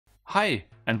Hi,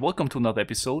 and welcome to another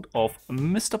episode of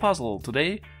Mr. Puzzle,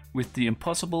 today with the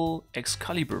impossible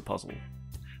Excalibur puzzle.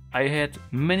 I had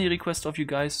many requests of you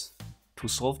guys to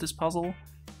solve this puzzle,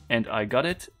 and I got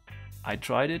it, I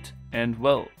tried it, and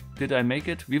well, did I make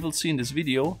it? We will see in this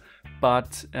video,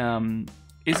 but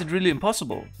is it really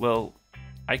impossible? Well,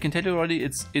 I can tell you already,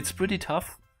 it's pretty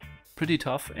tough,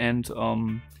 and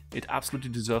it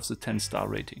absolutely deserves a 10-star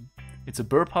rating. It's a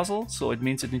Burr puzzle, so it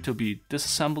means it needs to be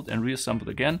disassembled and reassembled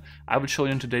again. I will show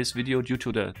you in today's video, due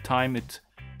to the time it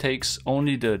takes,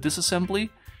 only the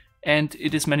disassembly. And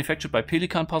it is manufactured by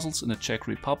Pelikan Puzzles in the Czech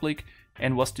Republic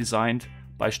and was designed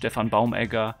by Stefan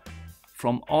Baumegger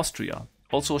from Austria.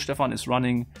 Also, Stefan is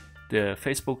running the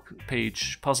Facebook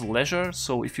page Puzzle Leisure,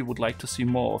 so if you would like to see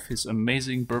more of his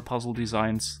amazing Burr puzzle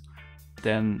designs,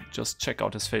 then just check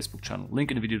out his Facebook channel.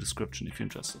 Link in the video description if you're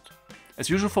interested. As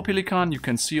usual for Pelikan, you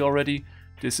can see already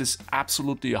this is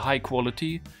absolutely high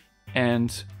quality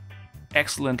and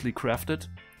excellently crafted.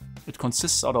 It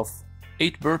consists out of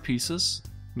 8 Burr pieces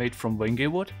made from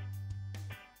wenge wood.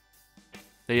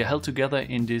 They are held together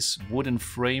in this wooden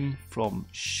frame from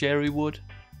cherry wood.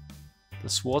 The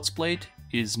swords blade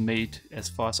is made, as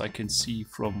far as I can see,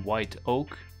 from white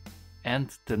oak,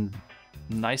 and the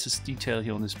nicest detail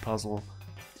here on this puzzle,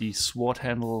 the sword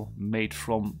handle made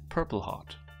from purple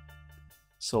heart.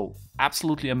 So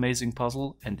absolutely amazing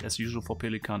puzzle, and as usual for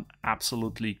Pelikan,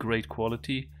 absolutely great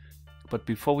quality. But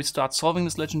before we start solving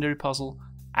this legendary puzzle,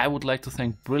 I would like to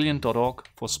thank Brilliant.org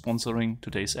for sponsoring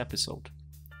today's episode.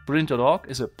 Brilliant.org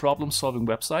is a problem-solving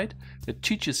website that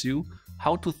teaches you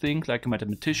how to think like a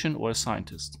mathematician or a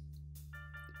scientist.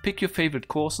 Pick your favorite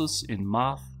courses in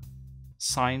math,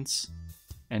 science,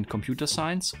 and computer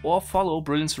science, or follow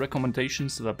Brilliant's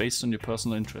recommendations that are based on your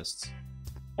personal interests.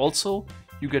 Also,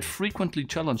 you get frequently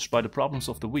challenged by the problems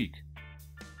of the week.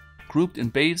 Grouped in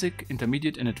basic,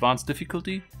 intermediate, and advanced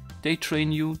difficulty, they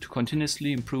train you to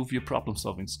continuously improve your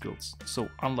problem-solving skills. So,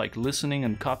 unlike listening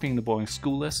and copying the boring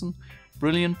school lesson,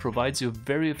 Brilliant provides you a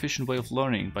very efficient way of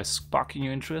learning by sparking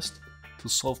your interest to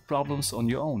solve problems on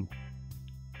your own.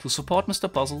 To support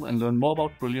Mr. Puzzle and learn more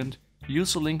about Brilliant,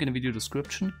 use the link in the video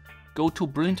description, go to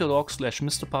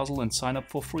brilliant.org/MrPuzzle and sign up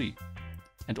for free.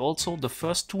 And also, the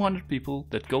first 200 people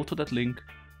that go to that link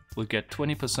will get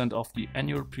 20% off the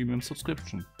annual premium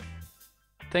subscription.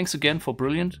 Thanks again for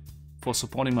Brilliant for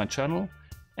supporting my channel,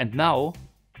 and now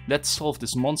let's solve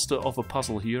this monster of a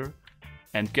puzzle here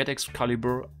and get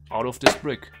Excalibur out of this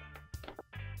brick.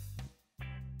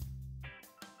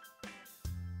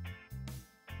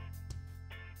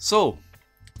 So,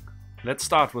 let's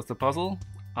start with the puzzle.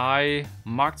 I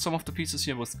marked some of the pieces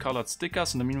here with colored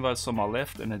stickers. In the meanwhile, some are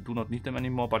left and I do not need them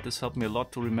anymore, but this helped me a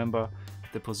lot to remember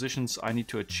the positions I need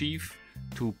to achieve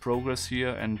to progress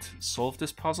here and solve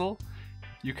this puzzle.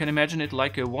 You can imagine it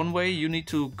like a one-way. You need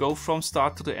to go from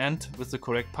start to the end with the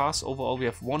correct path. Overall, we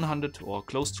have 100 or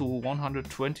close to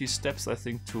 120 steps, I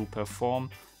think, to perform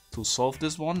to solve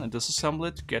this one and disassemble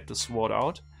it, get the sword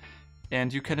out.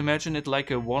 And you can imagine it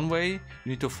like a one-way. You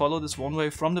need to follow this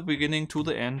one-way from the beginning to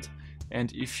the end.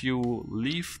 And if you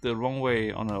leave the wrong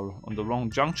way on the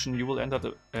wrong junction, you will end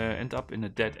up in a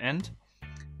dead end.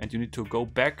 And you need to go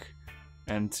back,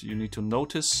 and you need to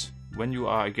notice when you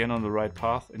are again on the right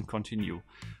path and continue.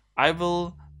 I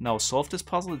will now solve this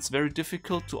puzzle. It's very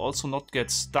difficult to also not get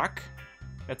stuck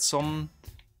at some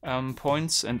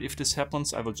points, and if this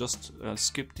happens, I will just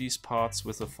skip these parts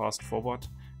with a fast forward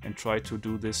and try to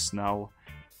do this now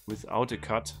without a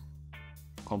cut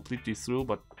completely through,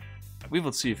 but we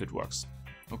will see if it works.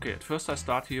 Okay, at first I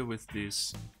start here with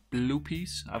this blue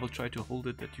piece. I will try to hold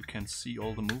it that you can see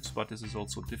all the moves, but this is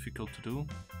also difficult to do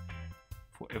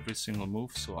for every single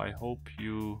move, so I hope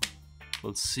you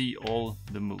will see all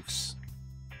the moves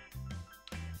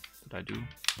that I do.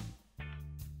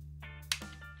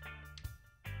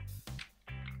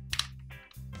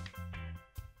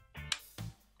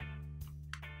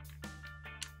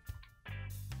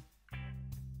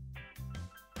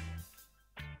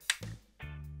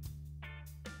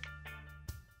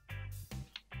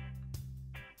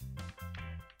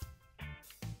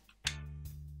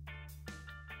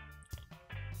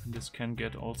 This can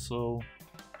get also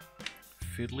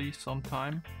fiddly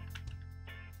sometime.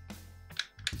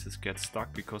 Pieces get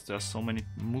stuck because there are so many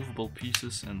movable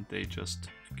pieces and they just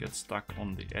get stuck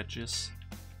on the edges.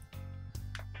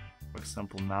 For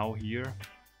example, now here.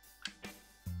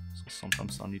 So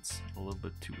sometimes I need a little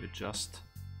bit to adjust.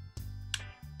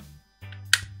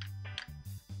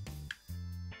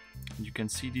 You can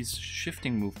see these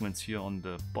shifting movements here on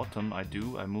the bottom. I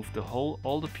move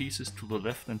all the pieces to the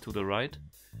left and to the right.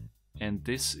 And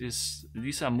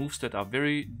these are moves that are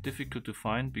very difficult to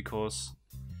find because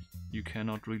you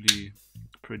cannot really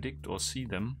predict or see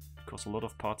them, because a lot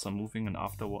of parts are moving, and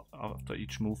after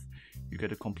each move you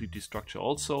get a complete structure.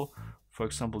 Also, for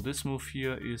example, this move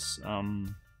here is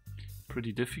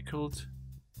pretty difficult.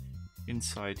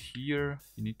 Inside here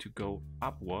you need to go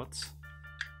upwards,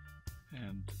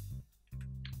 and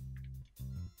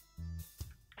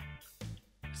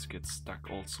this gets stuck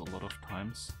also a lot of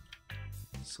times.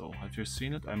 So have you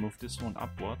seen it? I move this one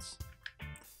upwards.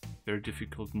 Very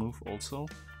difficult move also.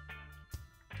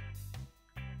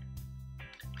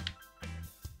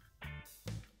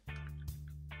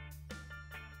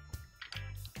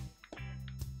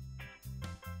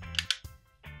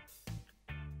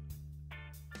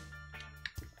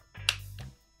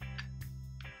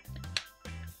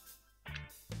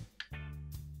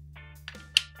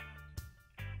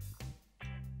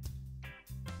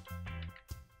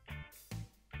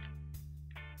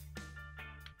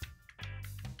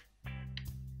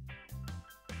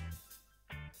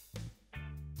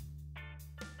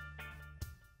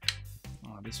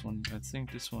 This one, I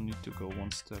think this one need to go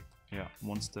one step, yeah,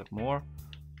 one step more,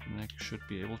 and I should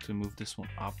be able to move this one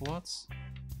upwards.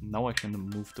 Now I can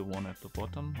move the one at the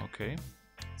bottom. Okay,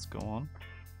 let's go on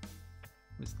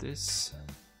with this.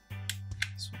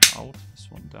 This one out,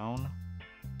 this one down.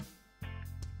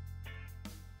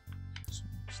 This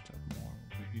one step more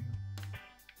over here.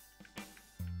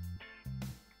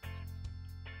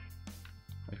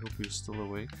 I hope you're still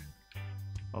awake,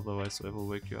 otherwise I will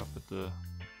wake you up at the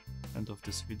end of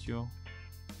this video.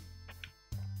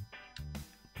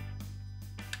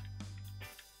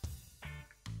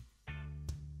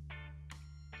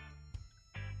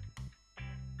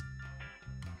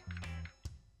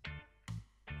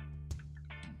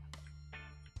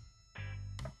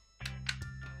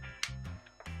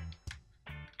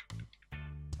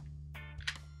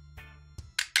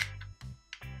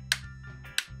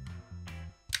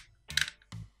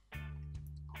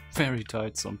 Very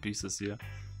tight, some pieces here.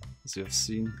 As you have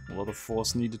seen, a lot of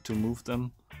force needed to move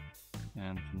them,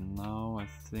 and now I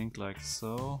think like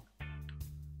so,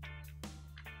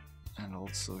 and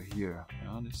also here.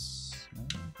 Yeah,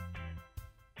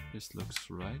 this looks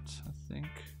right, I think.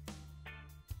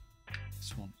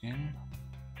 This one in,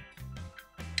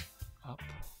 up,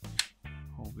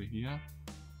 over here.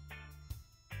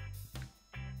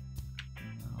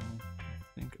 Now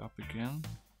I think up again.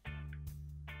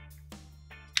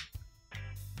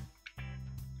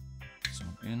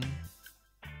 In.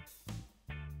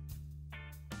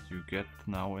 You get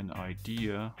now an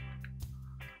idea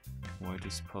why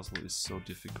this puzzle is so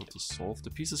difficult to solve. The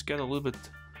pieces get a little bit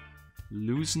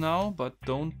loose now, but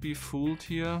don't be fooled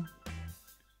here.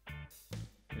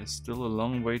 There's still a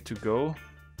long way to go.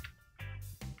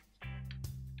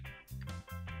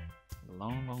 A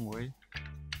long, long way.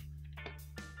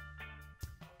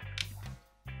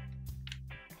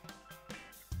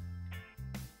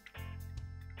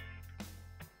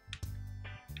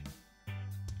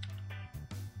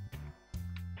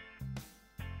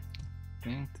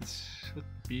 I think this should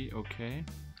be okay.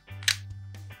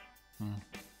 I'm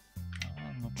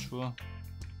not sure,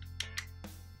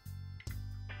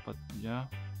 but yeah,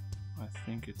 I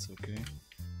think it's okay.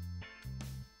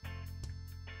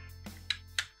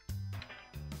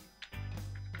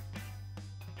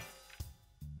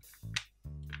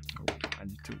 Oh, I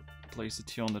need to place it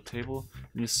here on the table.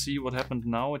 And you see what happened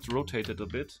now? It rotated a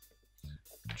bit,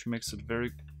 which makes it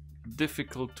very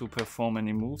difficult to perform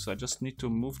any moves. I just need to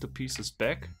move the pieces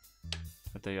back,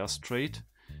 that they are straight.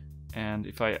 And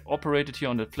if I operate it here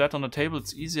on the flat on the table,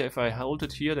 it's easier. If I hold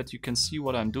it here, that you can see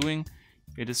what I'm doing,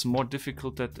 it is more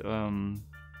difficult that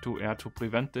to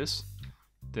prevent this.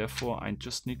 Therefore, I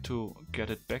just need to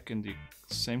get it back in the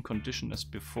same condition as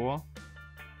before.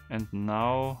 And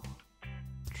now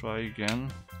try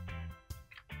again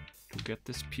to get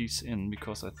this piece in,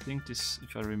 because I think this,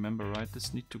 if I remember right,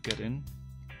 this need to get in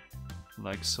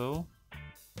like so.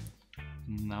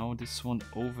 Now this one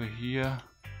over here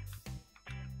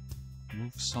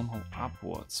moves somehow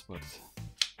upwards, but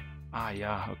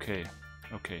yeah, okay,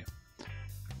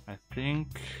 I think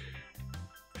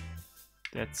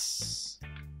that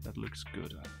looks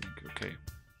good. I think okay,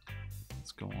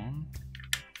 let's go on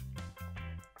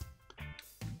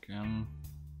again.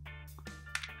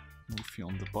 Move here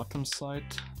on the bottom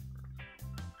side,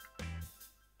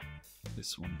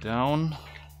 this one down.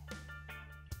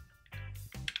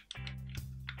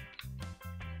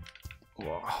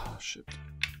 Oh shit.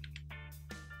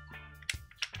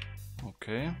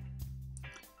 Okay.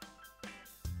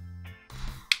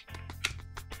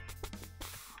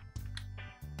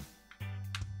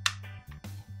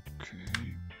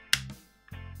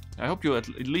 I hope you're at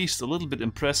least a little bit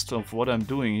impressed of what I'm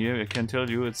doing here. I can tell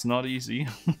you it's not easy.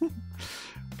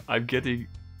 I'm getting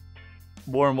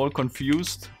more and more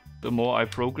confused the more I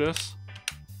progress.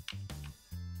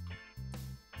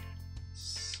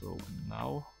 So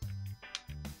now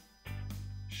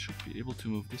should be able to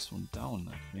move this one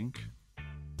down, I think.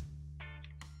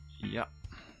 Yeah.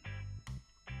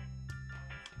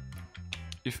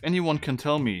 If anyone can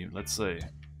tell me, let's say,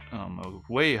 a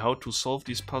way how to solve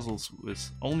these puzzles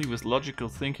only with logical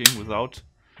thinking, without,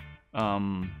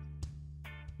 yeah,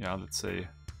 let's say,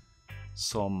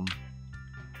 some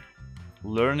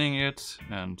learning it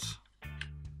and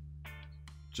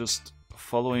just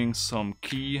following some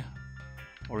key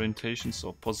orientations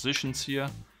or positions here.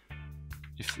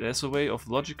 If there's a way of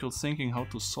logical thinking how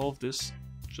to solve this,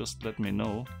 just let me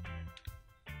know.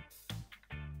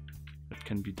 That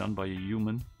can be done by a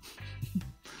human.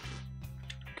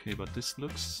 Okay, but this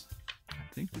looks, I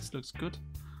think this looks good.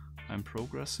 I'm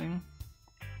progressing.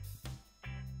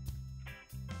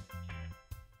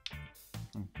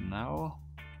 And now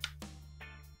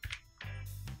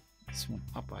this one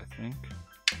up, I think.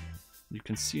 You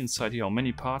can see inside here how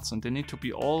many parts, and they need to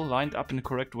be all lined up in the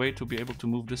correct way to be able to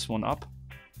move this one up.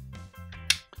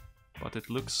 But it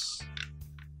looks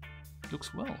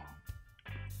well.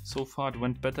 So far it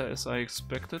went better as I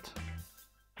expected.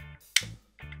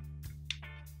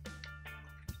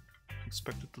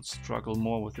 Expected to struggle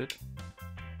more with it.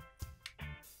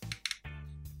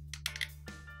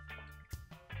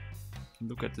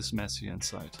 Look at this mess here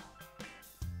inside.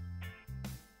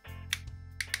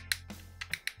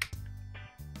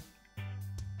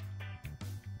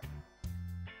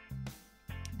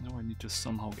 Now I need to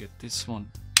somehow get this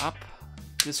one up,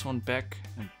 this one back,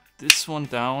 and this one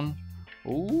down.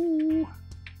 Oh,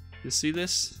 you see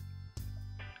this?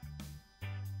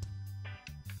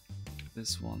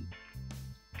 This one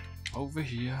over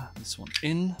here, this one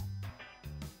in,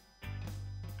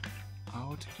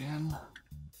 out again,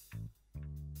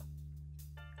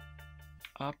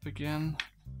 up again.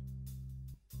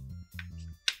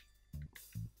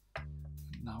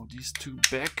 Now these two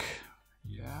back,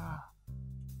 yeah.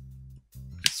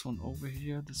 This one over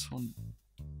here, this one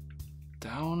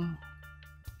down.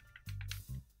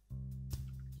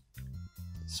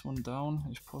 This one down,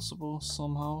 if possible,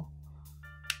 somehow.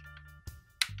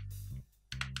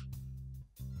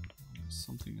 There's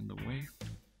something in the way.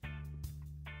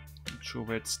 Not sure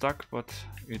where it's stuck, but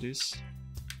it is.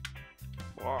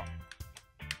 Oh.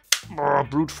 Oh,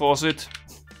 brute force it.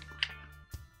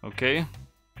 Okay.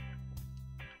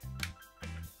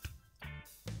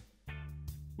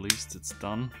 At least it's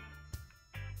done.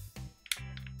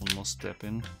 One more step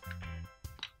in.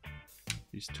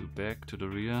 These two back to the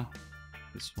rear.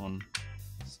 This one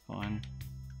is fine.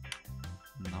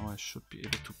 Now I should be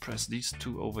able to press these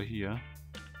two over here.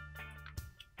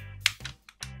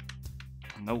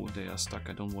 No, they are stuck.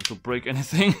 I don't want to break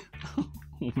anything.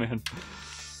 Oh man.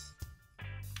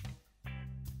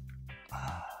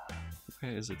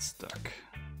 Where is it stuck?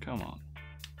 Come on.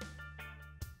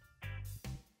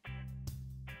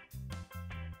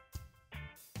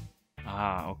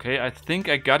 Ah, okay. I think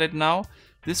I got it now.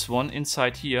 This one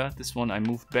inside here, this one I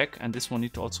moved back, and this one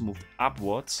need to also move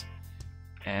upwards.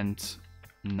 And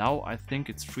now I think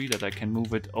it's free that I can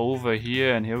move it over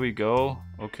here, and here we go.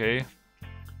 Okay,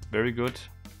 very good.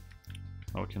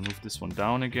 Now I can move this one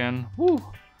down again. Woo!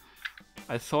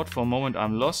 I thought for a moment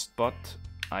I'm lost, but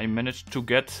I managed to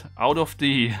get out of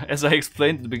the, as I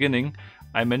explained at the beginning,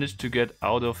 I managed to get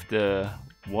out of the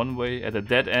one way at a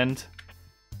dead end,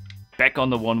 back on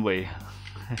the one way.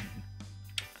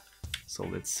 So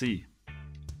let's see.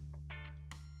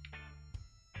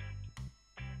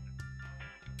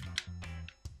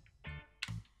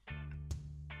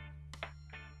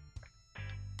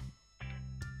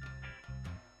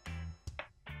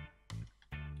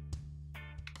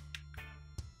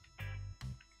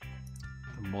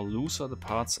 The more looser the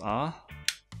parts are,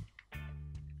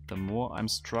 the more I'm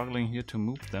struggling here to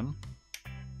move them,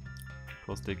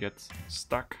 because they get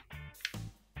stuck.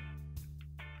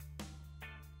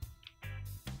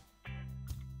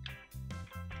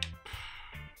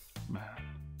 Man.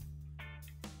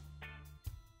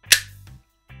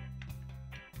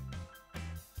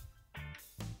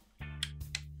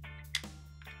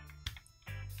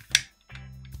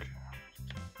 Okay.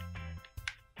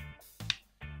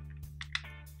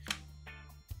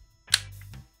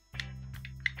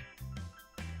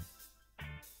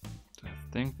 I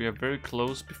think we are very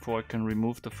close before I can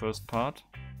remove the first part.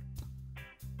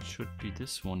 It should be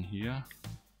this one here.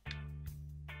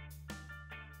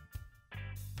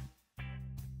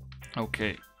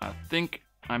 Okay, I think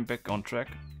I'm back on track.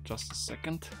 Just a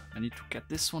second. I need to get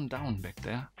this one down back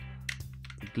there.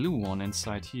 The blue one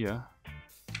inside here.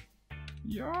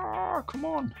 Yeah, come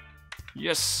on.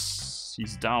 Yes,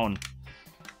 he's down.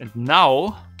 And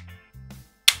now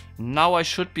I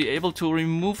should be able to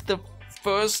remove the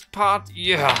first part.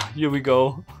 Yeah, here we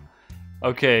go.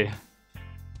 Okay.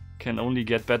 Can only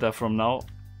get better from now.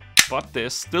 But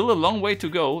there's still a long way to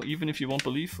go, even if you won't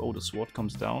believe. Oh, the sword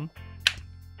comes down.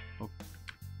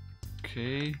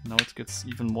 Okay, now it gets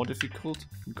even more difficult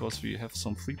because we have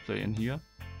some free play in here.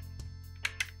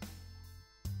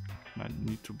 I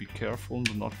need to be careful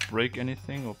to not break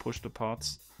anything or push the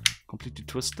parts, completely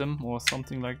twist them or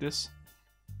something like this.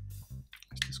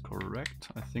 Is this correct?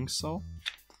 I think so.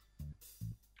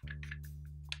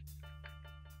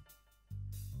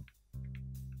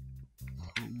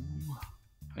 Ooh,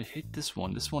 I hate this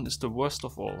one. This one is the worst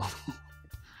of all.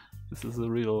 This is a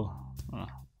real...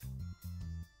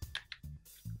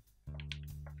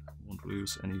 won't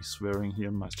use any swearing here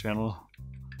in my channel.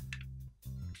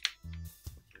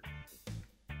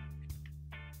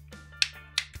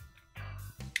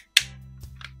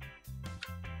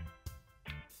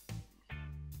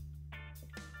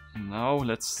 Now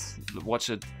let's watch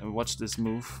this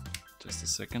move. Just a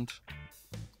second.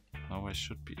 Now I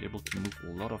should be able to move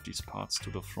a lot of these parts to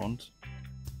the front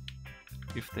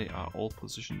if they are all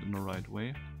positioned in the right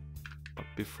way. But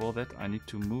before that I need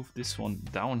to move this one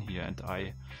down here, and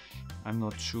I'm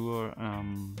not sure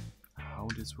how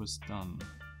this was done.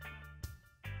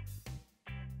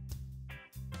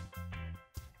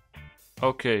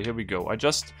 Okay, here we go. I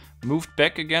just moved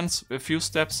back again a few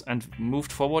steps and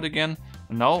moved forward again.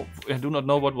 And now I do not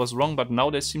know what was wrong, but now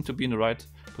they seem to be in the right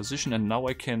position, and now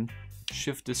I can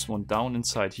shift this one down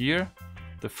inside here.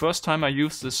 The first time I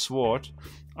used this sword,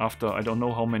 after I don't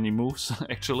know how many moves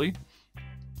actually.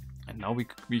 And now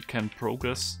we can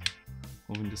progress,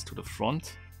 moving this to the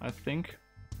front, I think.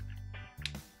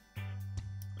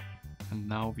 And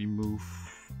now we move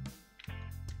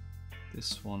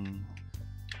this one.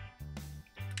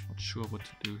 Not sure what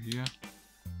to do here.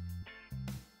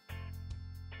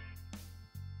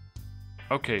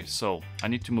 Okay, so I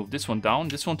need to move this one down,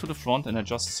 this one to the front, and I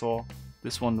just saw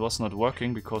this one was not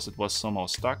working because it was somehow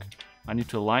stuck. I need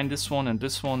to align this one,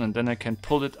 and then I can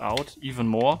pull it out even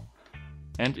more.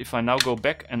 And if I now go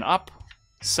back and up,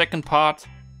 second part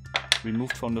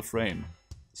removed from the frame.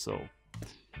 So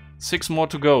 6 more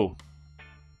to go.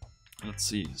 Let's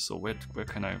see, so where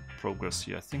can I progress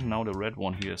here? I think now the red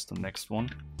one here is the next one,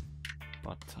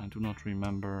 but I do not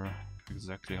remember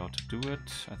exactly how to do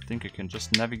it. I think I can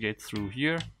just navigate through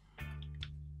here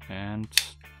and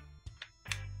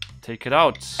take it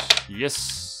out.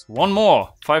 Yes, one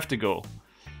more, 5 to go.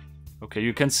 Okay,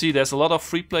 you can see there's a lot of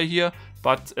free play here,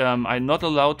 but I'm not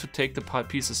allowed to take the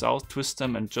pieces out, twist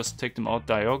them and just take them out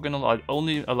diagonal. I'm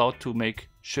only allowed to make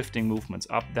shifting movements,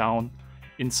 up, down,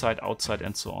 inside, outside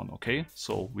and so on. Okay,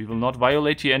 so we will not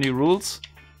violate here any rules.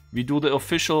 We do the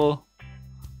official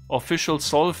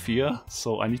solve here,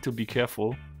 so I need to be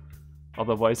careful.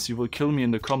 Otherwise you will kill me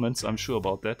in the comments, I'm sure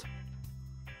about that.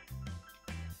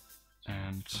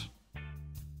 And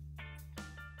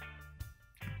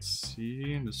let's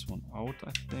see, this one out,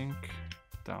 I think.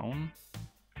 Down.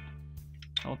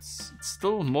 Now it's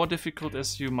still more difficult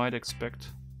as you might expect.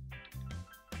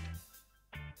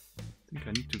 I think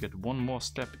I need to get one more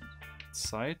step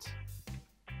inside.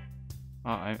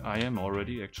 I am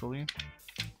already actually.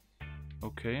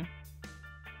 Okay.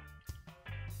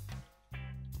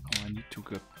 Now I need to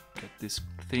get this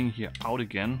thing here out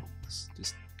again.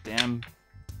 This damn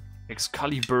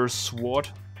Excalibur sword.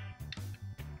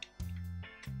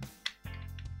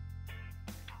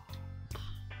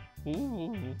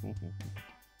 Ooh.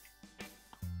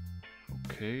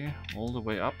 Okay, all the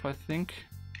way up I think.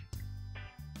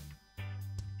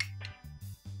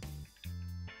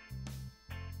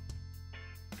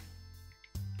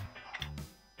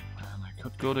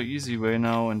 Could go the easy way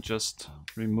now and just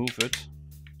remove it,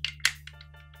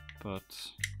 but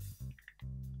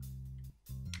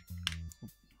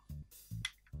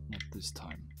not this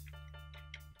time.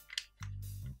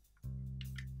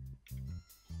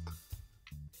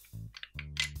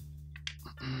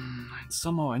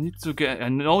 Somehow I need to I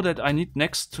know that I need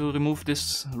next to remove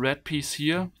this red piece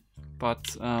here, but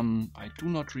I do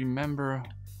not remember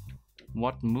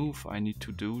what move I need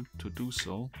to do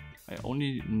so. I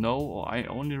only know, or I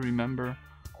only remember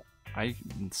I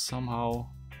somehow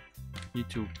need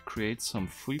to create some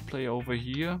free play over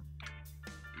here.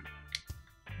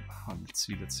 Let's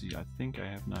see, I think I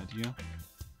have an idea.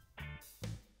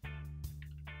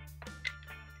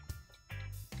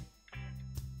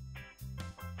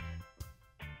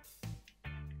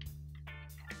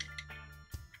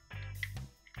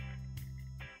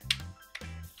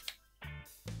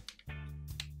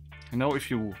 You know,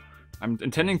 I'm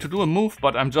intending to do a move,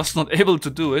 but I'm just not able to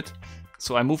do it.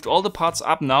 So I moved all the parts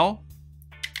up now.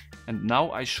 And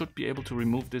now I should be able to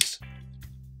remove this.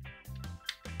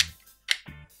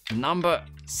 Number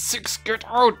 6, get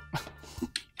out!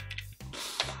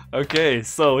 Okay,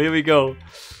 so here we go.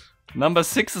 Number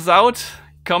 6 is out,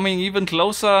 coming even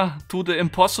closer to the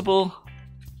impossible.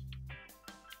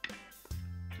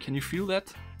 Can you feel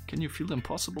that? Can you feel the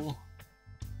impossible?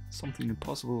 Something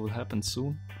impossible will happen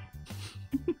soon.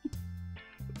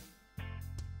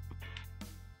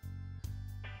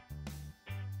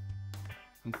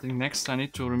 I think next I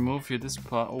need to remove here this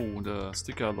part. Oh, the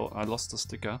sticker, I lost the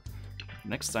sticker.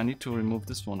 Next I need to remove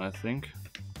this one, I think.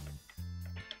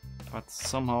 But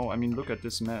somehow, I mean, look at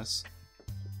this mess.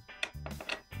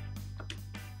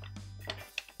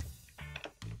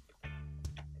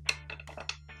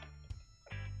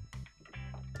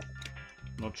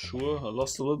 Not sure, I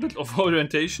lost a little bit of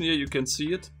orientation here, you can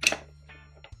see it.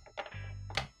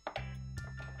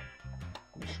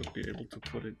 I should be able to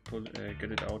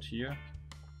get it out here.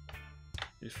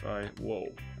 If I, whoa.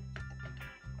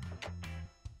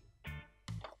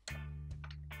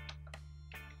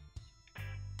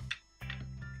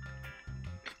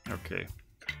 Okay.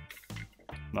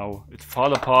 Now it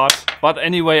fell apart. But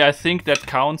anyway, I think that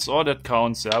counts. Or that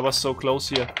counts. Yeah, I was so close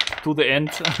here to the end.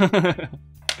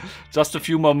 Just a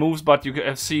few more moves, but you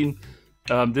have seen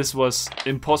this was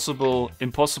impossible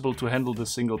to handle the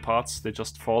single parts. They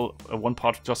just fall, one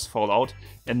part just fall out.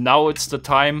 And now it's the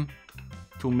time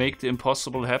to make the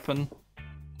impossible happen.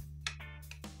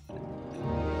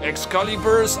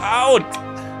 Excalibur's out!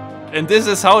 And this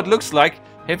is how it looks like.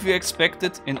 Have you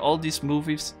expected in all these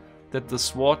movies that the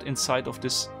sword inside of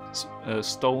this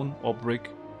stone or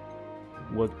brick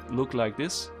would look like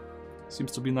this?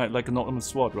 Seems to be like a normal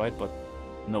sword, right? But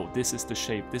no, this is the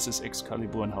shape. This is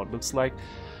Excalibur and how it looks like.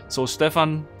 So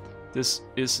Stefan, this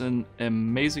is an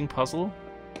amazing puzzle.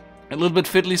 A little bit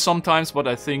fiddly sometimes, but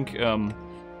I think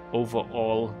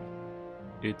overall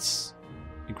it's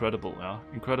incredible. Yeah?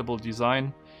 Incredible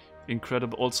design,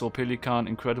 incredible also Pelican,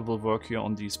 incredible work here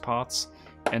on these parts.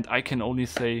 And I can only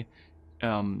say,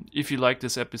 if you like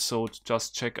this episode,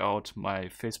 just check out my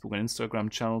Facebook and Instagram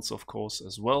channels, of course,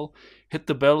 as well. Hit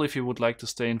the bell if you would like to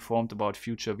stay informed about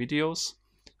future videos.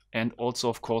 And also,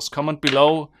 of course, comment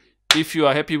below if you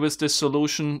are happy with this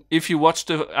solution. If you watched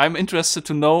the, I'm interested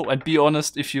to know and be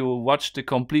honest if you watched the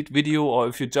complete video or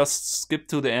if you just skipped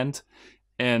to the end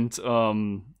and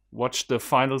watched the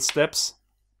final steps.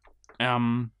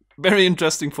 Very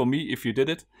interesting for me if you did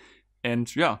it.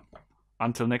 And yeah,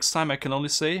 until next time, I can only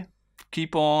say,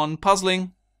 keep on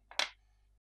puzzling.